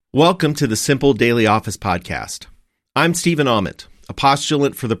Welcome to the Simple Daily Office Podcast. I'm Stephen Ament, a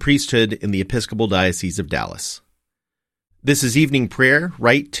postulant for the priesthood in the Episcopal Diocese of Dallas. This is evening prayer,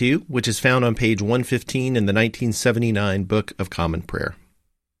 Rite 2, which is found on page 115 in the 1979 Book of Common Prayer.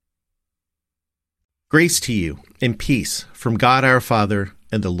 Grace to you and peace from God our Father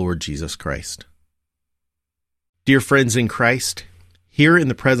and the Lord Jesus Christ. Dear friends in Christ, here in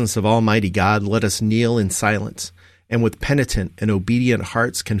the presence of Almighty God, let us kneel in silence and with penitent and obedient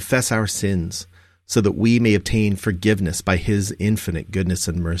hearts confess our sins, so that we may obtain forgiveness by His infinite goodness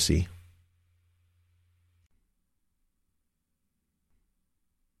and mercy.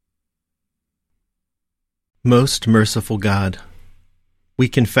 Most merciful God, we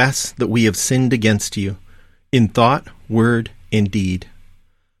confess that we have sinned against you in thought, word, and deed,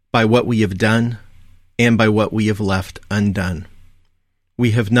 by what we have done and by what we have left undone.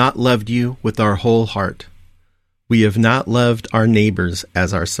 We have not loved you with our whole heart. We have not loved our neighbors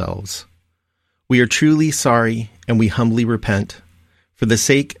as ourselves. We are truly sorry, and we humbly repent. For the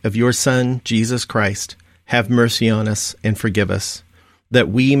sake of your Son, Jesus Christ, have mercy on us and forgive us, that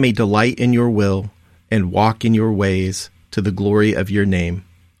we may delight in your will and walk in your ways to the glory of your name.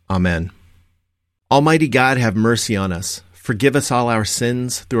 Amen. Almighty God, have mercy on us. Forgive us all our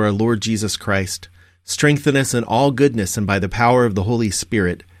sins through our Lord Jesus Christ. Strengthen us in all goodness, and by the power of the Holy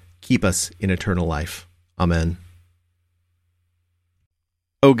Spirit, keep us in eternal life. Amen.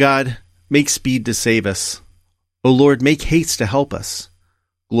 O God, make speed to save us. O Lord, make haste to help us.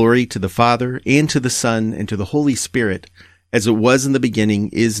 Glory to the Father, and to the Son, and to the Holy Spirit, as it was in the beginning,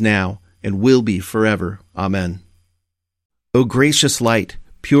 is now, and will be forever. Amen. O gracious light,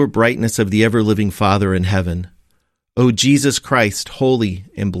 pure brightness of the ever-living Father in heaven, O Jesus Christ, holy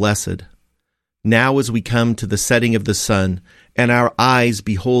and blessed, now as we come to the setting of the sun, and our eyes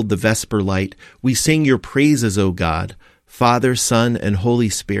behold the vesper light, we sing your praises, O God, Father, Son, and Holy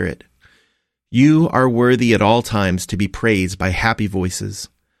Spirit. You are worthy at all times to be praised by happy voices,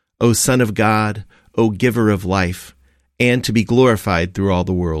 O Son of God, O Giver of life, and to be glorified through all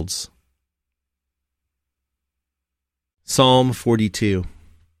the worlds. Psalm 42.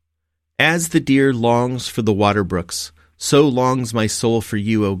 As the deer longs for the water brooks, so longs my soul for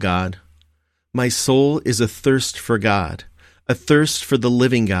you, O God. My soul is athirst for God, athirst for the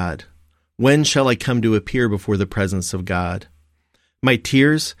living God. When shall I come to appear before the presence of God? My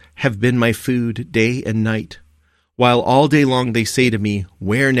tears have been my food day and night, while all day long they say to me,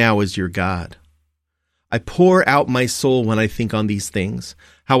 where now is your God? I pour out my soul when I think on these things,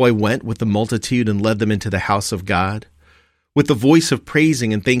 how I went with the multitude and led them into the house of God, with the voice of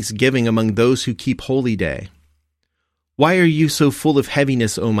praising and thanksgiving among those who keep holy day. Why are you so full of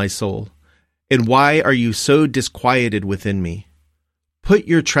heaviness, O my soul? And why are you so disquieted within me? Put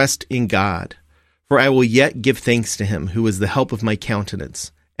your trust in God, for I will yet give thanks to him who is the help of my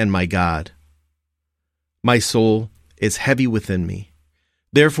countenance and my God. My soul is heavy within me.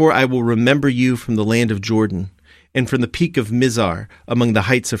 Therefore I will remember you from the land of Jordan, and from the peak of Mizar among the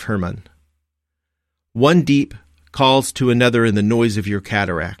heights of Hermon. One deep calls to another in the noise of your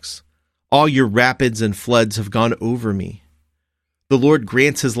cataracts. All your rapids and floods have gone over me. The Lord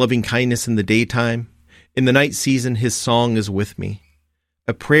grants his loving kindness in the daytime. In the night season his song is with me,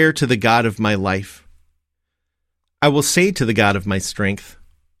 a prayer to the God of my life. I will say to the God of my strength,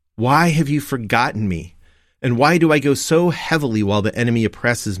 why have you forgotten me? And why do I go so heavily while the enemy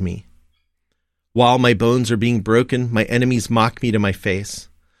oppresses me? While my bones are being broken, my enemies mock me to my face.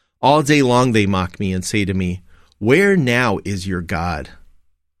 All day long they mock me and say to me, where now is your God?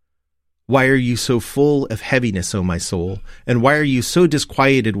 Why are you so full of heaviness, O my soul? And why are you so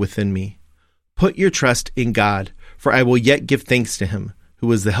disquieted within me? Put your trust in God, for I will yet give thanks to him,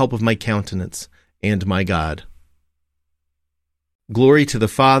 who is the help of my countenance and my God. Glory to the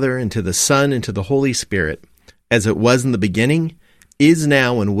Father, and to the Son, and to the Holy Spirit, as it was in the beginning, is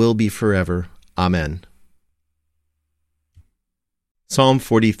now, and will be forever. Amen. Psalm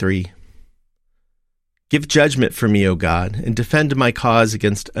 43. Give judgment for me, O God, and defend my cause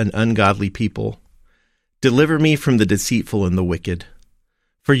against an ungodly people. Deliver me from the deceitful and the wicked.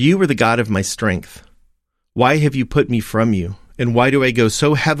 For you are the God of my strength. Why have you put me from you? And why do I go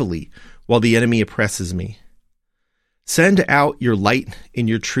so heavily while the enemy oppresses me? Send out your light and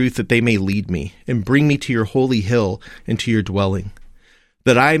your truth that they may lead me, and bring me to your holy hill and to your dwelling,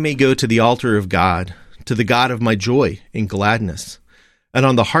 that I may go to the altar of God, to the God of my joy and gladness. And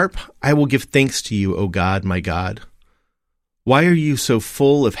on the harp I will give thanks to you, O God, my God. Why are you so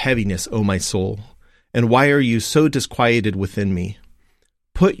full of heaviness, O my soul? And why are you so disquieted within me?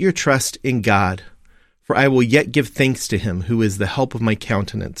 Put your trust in God, for I will yet give thanks to him who is the help of my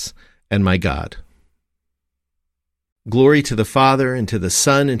countenance and my God. Glory to the Father, and to the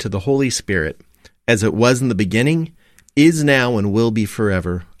Son, and to the Holy Spirit, as it was in the beginning, is now, and will be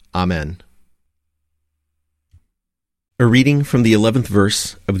forever. Amen. A reading from the 11th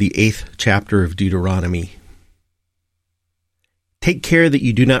verse of the 8th chapter of Deuteronomy. Take care that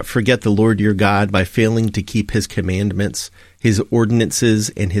you do not forget the Lord your God by failing to keep his commandments, his ordinances,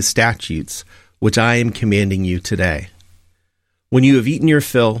 and his statutes, which I am commanding you today. When you have eaten your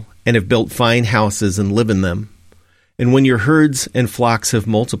fill, and have built fine houses and live in them, and when your herds and flocks have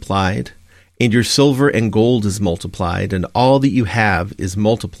multiplied, and your silver and gold is multiplied, and all that you have is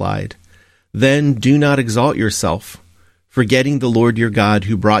multiplied, then do not exalt yourself, forgetting the Lord your God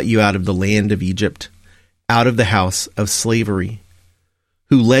who brought you out of the land of Egypt, out of the house of slavery,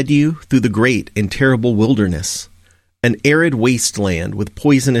 who led you through the great and terrible wilderness, an arid wasteland with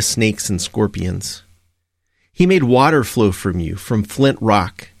poisonous snakes and scorpions. He made water flow from you from flint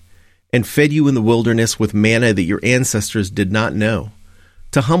rock, and fed you in the wilderness with manna that your ancestors did not know,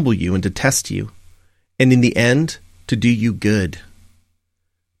 to humble you and to test you, and in the end, to do you good.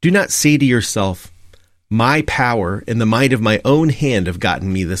 Do not say to yourself, my power and the might of my own hand have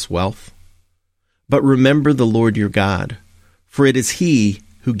gotten me this wealth. But remember the Lord your God, for it is he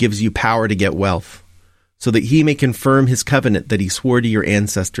who gives you power to get wealth, so that he may confirm his covenant that he swore to your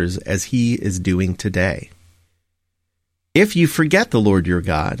ancestors as he is doing today. If you forget the Lord your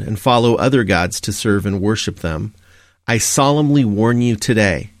God and follow other gods to serve and worship them, I solemnly warn you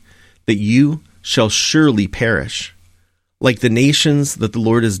today that you shall surely perish. Like the nations that the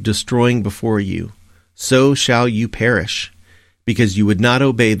Lord is destroying before you, so shall you perish, because you would not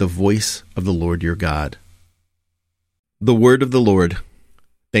obey the voice of the Lord your God. The word of the Lord.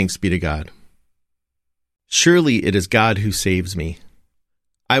 Thanks be to God. Surely it is God who saves me.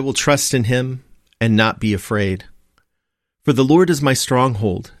 I will trust in him and not be afraid. For the Lord is my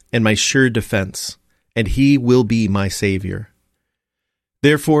stronghold and my sure defense, and he will be my Savior.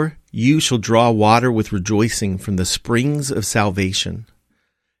 Therefore you shall draw water with rejoicing from the springs of salvation.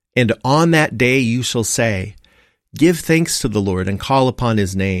 And on that day you shall say, give thanks to the Lord and call upon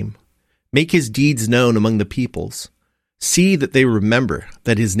his name. Make his deeds known among the peoples. See that they remember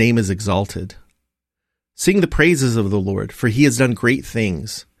that his name is exalted. Sing the praises of the Lord, for he has done great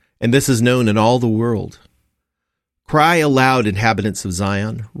things, and this is known in all the world. Cry aloud, inhabitants of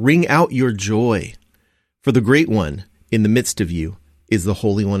Zion, ring out your joy, for the Great One in the midst of you is the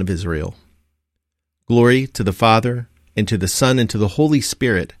Holy One of Israel. Glory to the Father, and to the Son, and to the Holy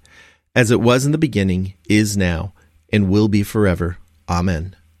Spirit, as it was in the beginning, is now, and will be forever.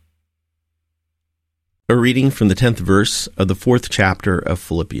 Amen. A reading from the 10th verse of the 4th chapter of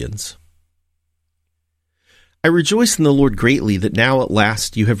Philippians. I rejoice in the Lord greatly that now at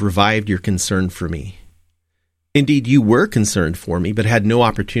last you have revived your concern for me. Indeed, you were concerned for me, but had no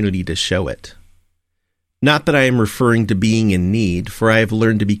opportunity to show it. Not that I am referring to being in need, for I have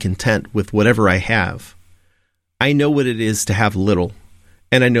learned to be content with whatever I have. I know what it is to have little,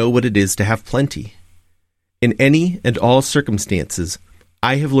 and I know what it is to have plenty. In any and all circumstances,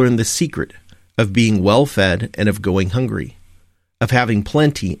 I have learned the secret of being well fed and of going hungry, of having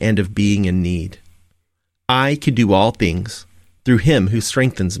plenty and of being in need. I can do all things through him who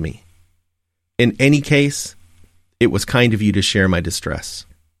strengthens me. In any case, it was kind of you to share my distress.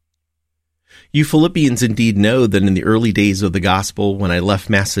 You Philippians indeed know that in the early days of the gospel, when I left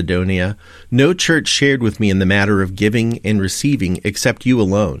Macedonia, no church shared with me in the matter of giving and receiving except you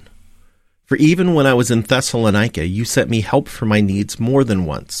alone. For even when I was in Thessalonica, you sent me help for my needs more than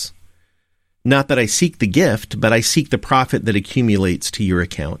once. Not that I seek the gift, but I seek the profit that accumulates to your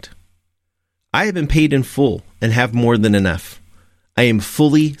account. I have been paid in full and have more than enough. I am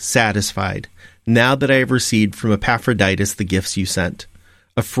fully satisfied now that I have received from Epaphroditus the gifts you sent,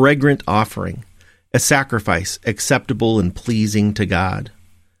 a fragrant offering, a sacrifice acceptable and pleasing to God.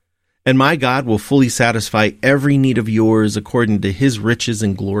 And my God will fully satisfy every need of yours according to his riches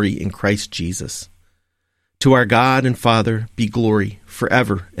and glory in Christ Jesus. To our God and Father be glory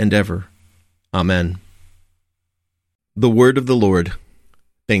forever and ever. Amen. The word of the Lord.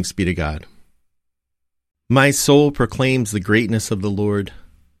 Thanks be to God. My soul proclaims the greatness of the Lord.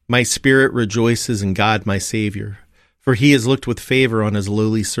 My spirit rejoices in God my Savior, for he has looked with favor on his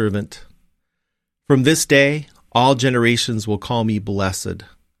lowly servant. From this day, all generations will call me blessed.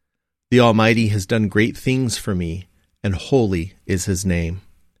 The Almighty has done great things for me, and holy is his name.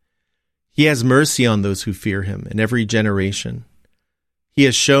 He has mercy on those who fear him in every generation. He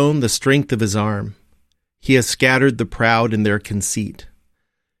has shown the strength of his arm. He has scattered the proud in their conceit.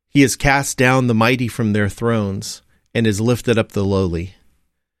 He has cast down the mighty from their thrones, and has lifted up the lowly.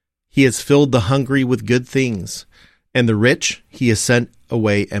 He has filled the hungry with good things, and the rich he has sent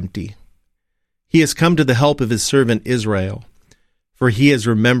away empty. He has come to the help of his servant Israel, for he has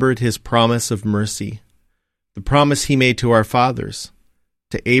remembered his promise of mercy, the promise he made to our fathers,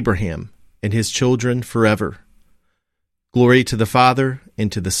 to Abraham and his children forever. Glory to the Father, and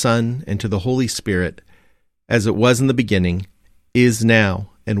to the Son, and to the Holy Spirit, as it was in the beginning, is now,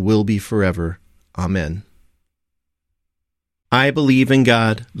 and will be forever. Amen. I believe in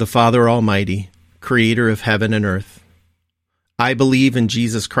God, the Father Almighty, creator of heaven and earth. I believe in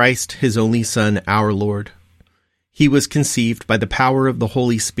Jesus Christ, his only Son, our Lord. He was conceived by the power of the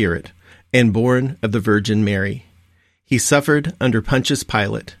Holy Spirit and born of the Virgin Mary. He suffered under Pontius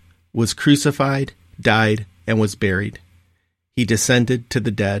Pilate, was crucified, died, and was buried. He descended to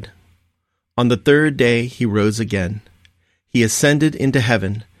the dead. On the third day he rose again. He ascended into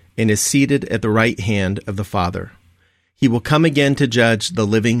heaven and is seated at the right hand of the Father. He will come again to judge the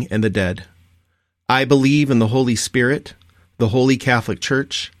living and the dead. I believe in the Holy Spirit, the Holy Catholic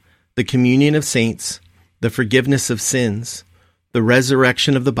Church, the communion of saints, the forgiveness of sins, the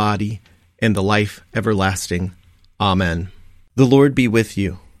resurrection of the body, and the life everlasting. Amen. The Lord be with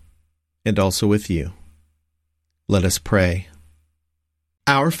you, and also with you. Let us pray.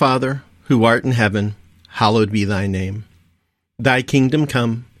 Our Father, who art in heaven, hallowed be thy name. Thy kingdom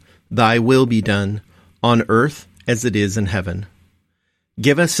come, thy will be done, on earth as it is in heaven.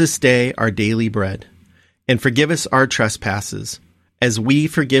 Give us this day our daily bread, and forgive us our trespasses, as we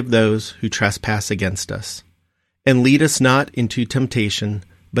forgive those who trespass against us. And lead us not into temptation,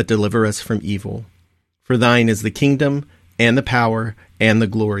 but deliver us from evil. For thine is the kingdom, and the power, and the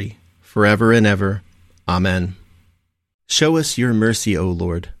glory, forever and ever. Amen. Show us your mercy, O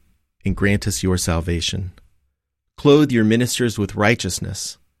Lord, and grant us your salvation. Clothe your ministers with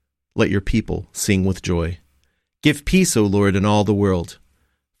righteousness. Let your people sing with joy. Give peace, O Lord, in all the world,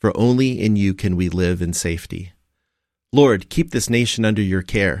 for only in you can we live in safety. Lord, keep this nation under your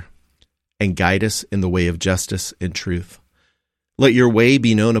care, and guide us in the way of justice and truth. Let your way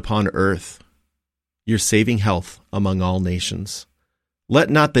be known upon earth, your saving health among all nations.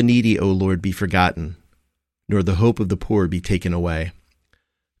 Let not the needy, O Lord, be forgotten, nor the hope of the poor be taken away.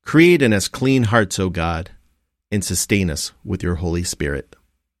 Create in us clean hearts, O God, and sustain us with your Holy Spirit.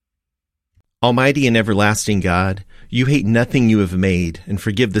 Almighty and everlasting God, you hate nothing you have made, and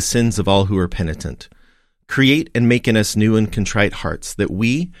forgive the sins of all who are penitent. Create and make in us new and contrite hearts, that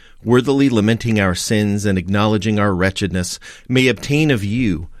we, worthily lamenting our sins and acknowledging our wretchedness, may obtain of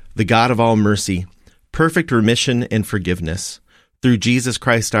you, the God of all mercy, perfect remission and forgiveness. Through Jesus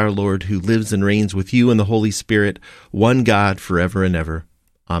Christ our Lord, who lives and reigns with you in the Holy Spirit, one God, forever and ever.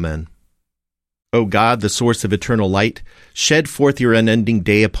 Amen. O God, the source of eternal light, shed forth your unending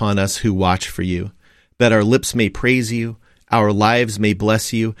day upon us who watch for you, that our lips may praise you, our lives may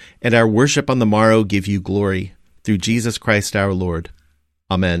bless you, and our worship on the morrow give you glory. Through Jesus Christ our Lord.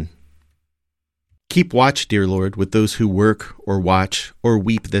 Amen. Keep watch, dear Lord, with those who work or watch or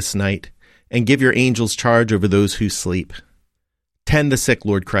weep this night, and give your angels charge over those who sleep. Tend the sick,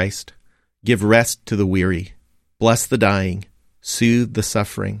 Lord Christ. Give rest to the weary. Bless the dying. Soothe the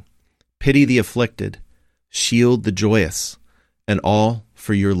suffering. Pity the afflicted, shield the joyous, and all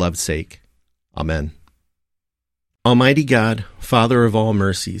for your love's sake. Amen. Almighty God, Father of all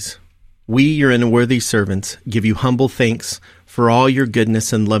mercies, we, your unworthy servants, give you humble thanks for all your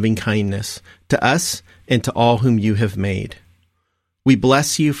goodness and loving kindness to us and to all whom you have made. We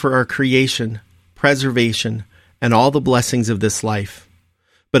bless you for our creation, preservation, and all the blessings of this life,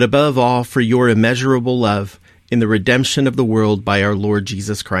 but above all for your immeasurable love in the redemption of the world by our Lord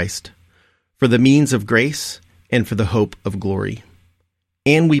Jesus Christ, for the means of grace, and for the hope of glory.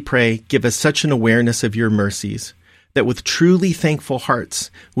 And we pray, give us such an awareness of your mercies, that with truly thankful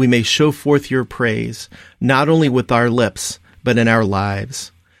hearts we may show forth your praise, not only with our lips, but in our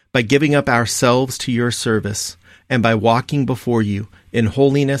lives, by giving up ourselves to your service, and by walking before you in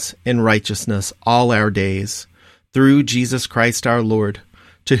holiness and righteousness all our days, through Jesus Christ our Lord,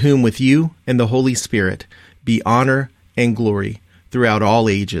 to whom with you and the Holy Spirit be honor and glory throughout all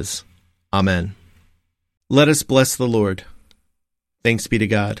ages. Amen. Let us bless the Lord. Thanks be to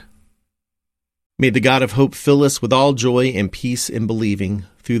God. May the God of hope fill us with all joy and peace in believing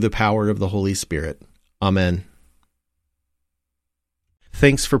through the power of the Holy Spirit. Amen.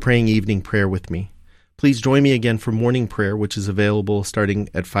 Thanks for praying evening prayer with me. Please join me again for morning prayer, which is available starting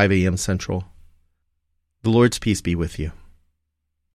at 5 a.m. Central. The Lord's peace be with you.